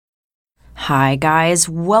Hi, guys.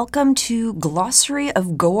 Welcome to Glossary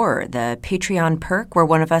of Gore, the Patreon perk where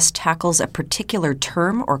one of us tackles a particular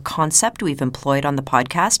term or concept we've employed on the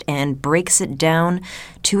podcast and breaks it down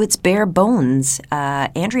to its bare bones.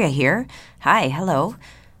 Andrea here. Hi, hello.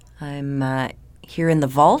 I'm here in the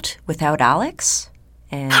vault without Alex.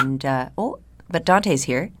 And, but Dante's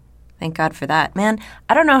here. Thank God for that. Man,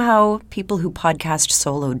 I don't know how people who podcast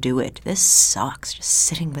solo do it. This sucks, just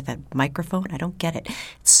sitting with a microphone. I don't get it.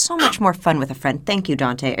 It's so much more fun with a friend. Thank you,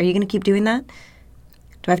 Dante. Are you going to keep doing that? Do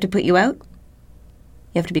I have to put you out?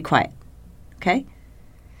 You have to be quiet. Okay?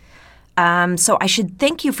 So I should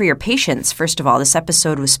thank you for your patience. First of all, this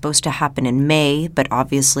episode was supposed to happen in May, but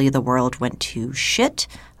obviously the world went to shit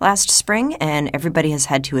last spring, and everybody has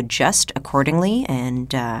had to adjust accordingly.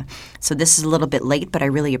 And so this is a little bit late, but I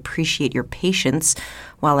really appreciate your patience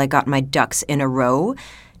while I got my ducks in a row.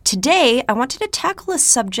 Today, I wanted to tackle a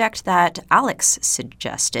subject that Alex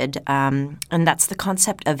suggested, and that's the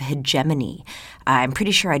concept of hegemony. I'm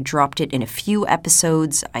pretty sure I dropped it in a few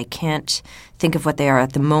episodes. I can't think of what they are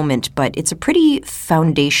at the moment, but it's a pretty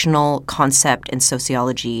foundational concept in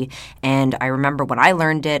sociology, and I remember when I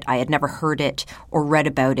learned it, I had never heard it or read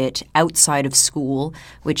about it outside of school,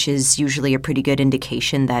 which is usually a pretty good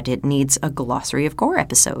indication that it needs a Glossary of Gore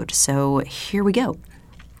episode. So here we go.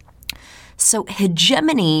 So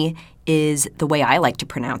hegemony is the way I like to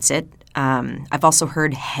pronounce it. I've also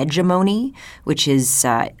heard hegemony, which is,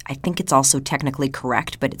 I think it's also technically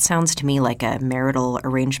correct, but it sounds to me like a marital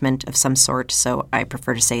arrangement of some sort, so I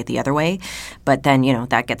prefer to say it the other way. But then,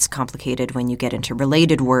 that gets complicated when you get into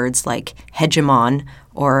related words like hegemon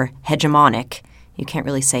or hegemonic. You can't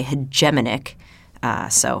really say hegemonic.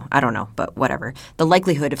 So I don't know, but whatever. The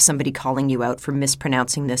likelihood of somebody calling you out for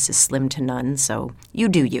mispronouncing this is slim to none, so you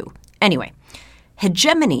do you. Anyway,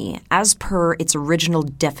 hegemony, as per its original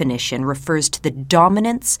definition, refers to the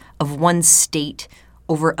dominance of one state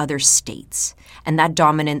over other states. And that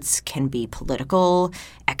dominance can be political,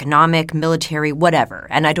 economic, military, whatever.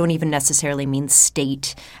 And I don't even necessarily mean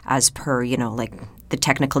state as per, like the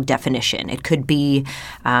technical definition. It could be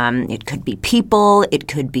people, it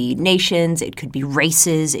could be nations, it could be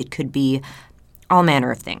races, it could be all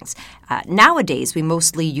manner of things. Nowadays, we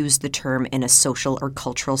mostly use the term in a social or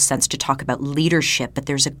cultural sense to talk about leadership, but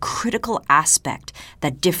there's a critical aspect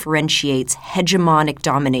that differentiates hegemonic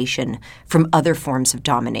domination from other forms of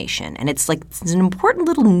domination. And it's an important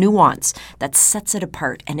little nuance that sets it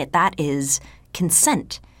apart, and that is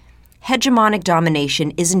consent. Hegemonic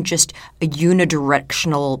domination isn't just a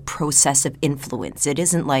unidirectional process of influence. It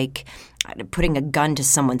isn't like putting a gun to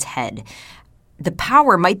someone's head. The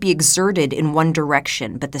power might be exerted in one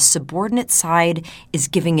direction, but the subordinate side is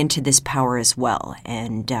giving into this power as well.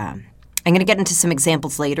 And I'm going to get into some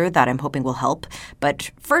examples later that I'm hoping will help. But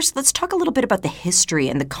first, let's talk a little bit about the history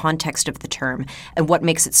and the context of the term and what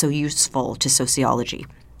makes it so useful to sociology.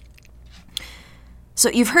 So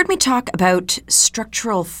you've heard me talk about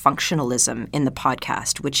structural functionalism in the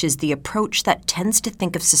podcast, which is the approach that tends to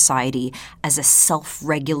think of society as a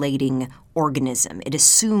self-regulating organism. It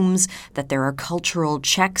assumes that there are cultural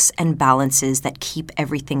checks and balances that keep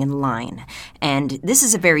everything in line. And this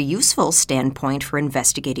is a very useful standpoint for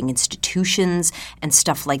investigating institutions and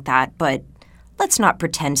stuff like that, but let's not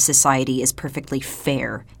pretend society is perfectly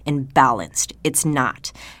fair and balanced. It's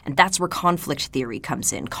not. And that's where conflict theory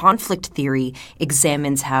comes in. Conflict theory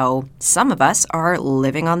examines how some of us are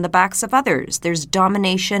living on the backs of others. There's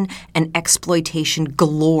domination and exploitation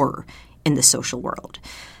galore in the social world.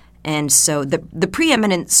 And so the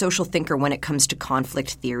preeminent social thinker when it comes to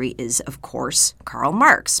conflict theory is, of course, Karl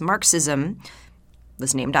Marx. Marxism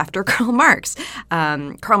was named after Karl Marx.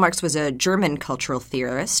 Karl Marx was a German cultural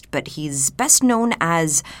theorist, but he's best known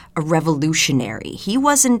as a revolutionary. He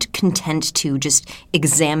wasn't content to just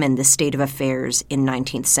examine the state of affairs in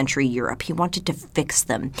 19th century Europe. He wanted to fix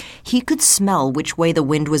them. He could smell which way the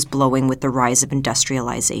wind was blowing with the rise of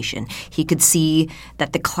industrialization. He could see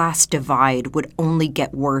that the class divide would only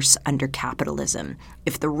get worse under capitalism.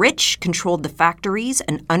 If the rich controlled the factories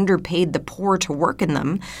and underpaid the poor to work in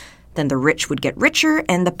them, then the rich would get richer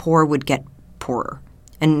and the poor would get poorer.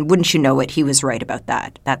 And wouldn't you know it, he was right about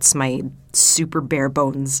that. That's my super bare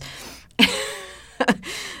bones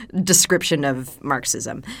description of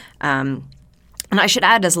Marxism. And I should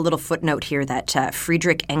add as a little footnote here that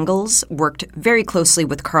Friedrich Engels worked very closely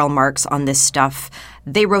with Karl Marx on this stuff.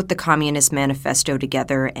 They wrote the Communist Manifesto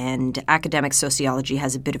together, and academic sociology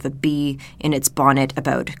has a bit of a bee in its bonnet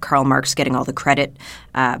about Karl Marx getting all the credit.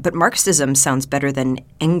 But Marxism sounds better than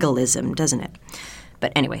Engelism, doesn't it?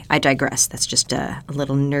 But anyway, I digress. That's just a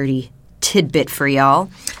little nerdy tidbit for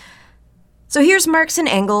y'all. So here's Marx and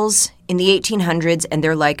Engels in the 1800s, and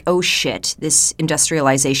they're like, oh shit, this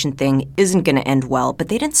industrialization thing isn't going to end well. But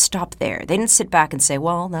they didn't stop there. They didn't sit back and say,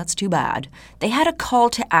 well, that's too bad. They had a call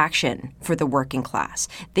to action for the working class.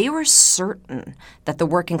 They were certain that the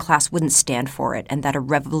working class wouldn't stand for it and that a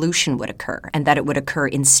revolution would occur and that it would occur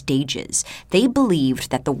in stages. They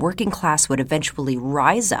believed that the working class would eventually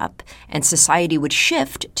rise up and society would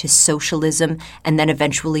shift to socialism and then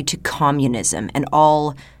eventually to communism, and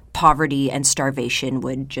all poverty and starvation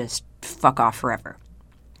would just fuck off forever.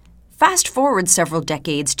 Fast forward several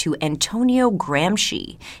decades to Antonio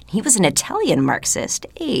Gramsci. He was an Italian Marxist.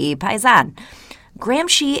 Hey, paisan.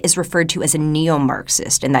 Gramsci is referred to as a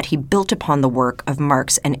neo-Marxist in that he built upon the work of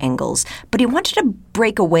Marx and Engels, but he wanted to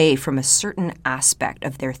break away from a certain aspect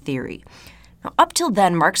of their theory. Now, up till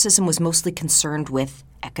then, Marxism was mostly concerned with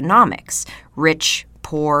economics. Rich,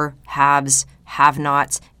 poor, haves,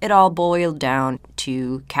 have-nots, it all boiled down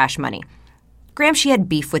to cash money. Gramsci had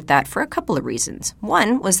beef with that for a couple of reasons.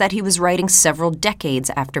 One was that he was writing several decades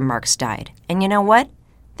after Marx died. And you know what?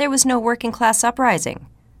 There was no working class uprising.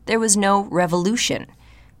 There was no revolution.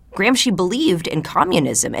 Gramsci believed in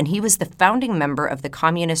communism, and he was the founding member of the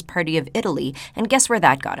Communist Party of Italy, and guess where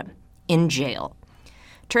that got him? In jail.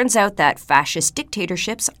 Turns out that fascist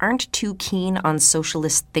dictatorships aren't too keen on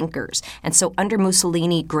socialist thinkers, and so under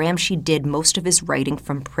Mussolini, Gramsci did most of his writing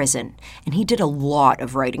from prison. And he did a lot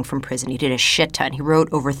of writing from prison. He did a shit ton. He wrote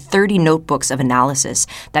over 30 notebooks of analysis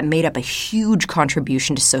that made up a huge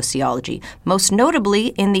contribution to sociology, most notably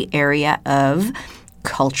in the area of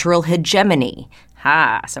cultural hegemony.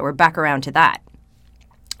 So we're back around to that.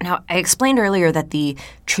 Now, I explained earlier that the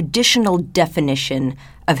traditional definition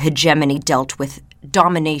of hegemony dealt with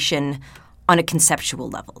domination on a conceptual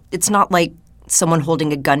level. It's not like someone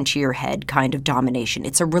holding a gun to your head kind of domination.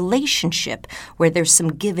 It's a relationship where there's some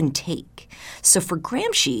give and take. So for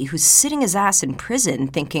Gramsci, who's sitting his ass in prison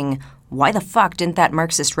thinking, why the fuck didn't that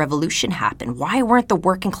Marxist revolution happen? Why weren't the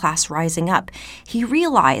working class rising up? He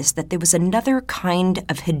realized that there was another kind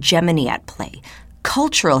of hegemony at play.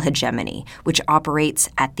 Cultural hegemony, which operates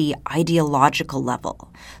at the ideological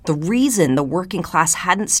level. The reason the working class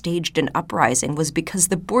hadn't staged an uprising was because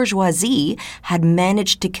the bourgeoisie had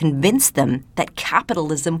managed to convince them that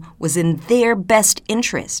capitalism was in their best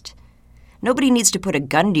interest. Nobody needs to put a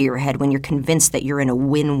gun to your head when you're convinced that you're in a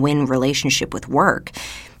win-win relationship with work.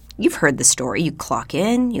 You've heard the story. You clock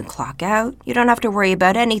in, you clock out. You don't have to worry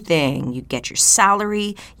about anything. You get your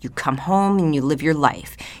salary, you come home, and you live your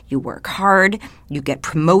life. You work hard, you get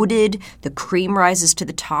promoted, the cream rises to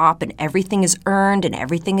the top, and everything is earned, and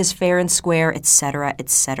everything is fair and square, etc.,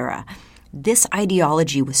 etc. This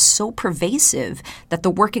ideology was so pervasive that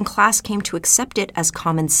the working class came to accept it as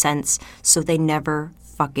common sense, so they never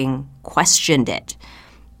fucking questioned it.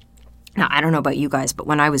 Now, I don't know about you guys, but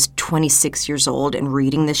when I was 26 years old and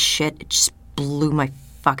reading this shit, it just blew my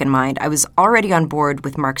fucking mind. I was already on board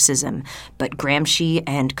with Marxism, but Gramsci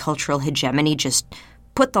and cultural hegemony just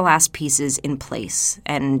put the last pieces in place,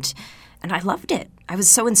 and I loved it. I was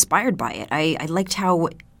so inspired by it. I liked how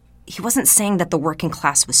he wasn't saying that the working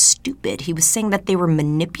class was stupid. He was saying that they were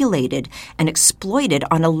manipulated and exploited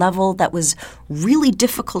on a level that was really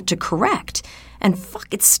difficult to correct. And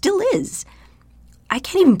fuck, it still is. I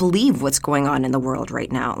can't even believe what's going on in the world right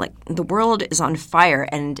now. Like, the world is on fire,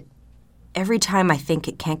 and every time I think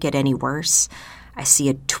it can't get any worse, I see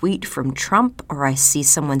a tweet from Trump or I see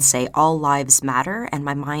someone say all lives matter, and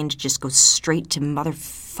my mind just goes straight to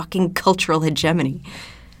motherfucking cultural hegemony.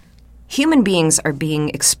 Human beings are being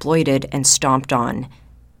exploited and stomped on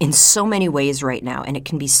in so many ways right now, and it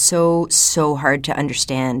can be so hard to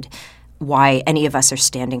understand why any of us are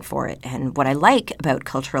standing for it. And what I like about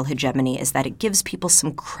cultural hegemony is that it gives people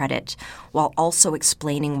some credit while also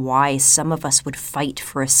explaining why some of us would fight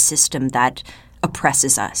for a system that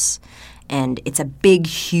oppresses us. And it's a big,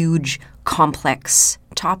 huge, complex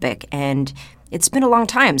topic, and it's been a long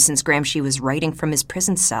time since Gramsci was writing from his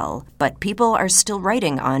prison cell, but people are still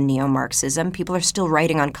writing on neo-Marxism. People are still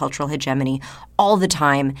writing on cultural hegemony all the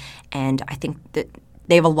time, and I think that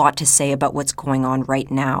they have a lot to say about what's going on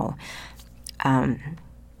right now.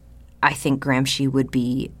 I think Gramsci would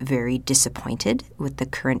be very disappointed with the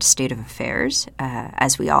current state of affairs,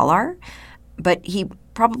 as we all are. But he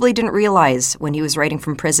probably didn't realize when he was writing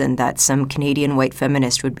from prison that some Canadian white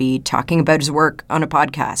feminist would be talking about his work on a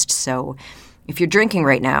podcast. So if you're drinking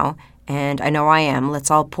right now, and I know I am,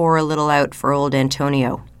 let's all pour a little out for old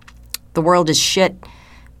Antonio. The world is shit,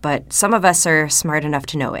 but some of us are smart enough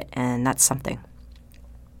to know it, and that's something.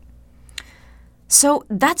 So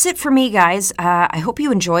that's it for me, guys. I hope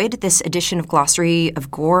you enjoyed this edition of Glossary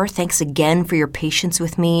of Gore. Thanks again for your patience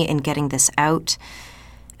with me in getting this out.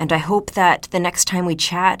 And I hope that the next time we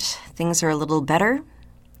chat, things are a little better.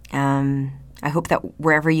 I hope that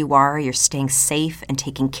wherever you are, you're staying safe and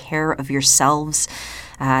taking care of yourselves.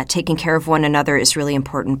 Taking care of one another is really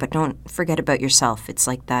important, but don't forget about yourself. It's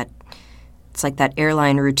like that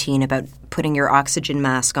airline routine about putting your oxygen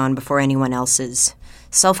mask on before anyone else's.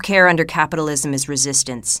 Self-care under capitalism is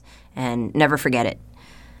resistance, and never forget it.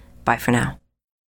 Bye for now.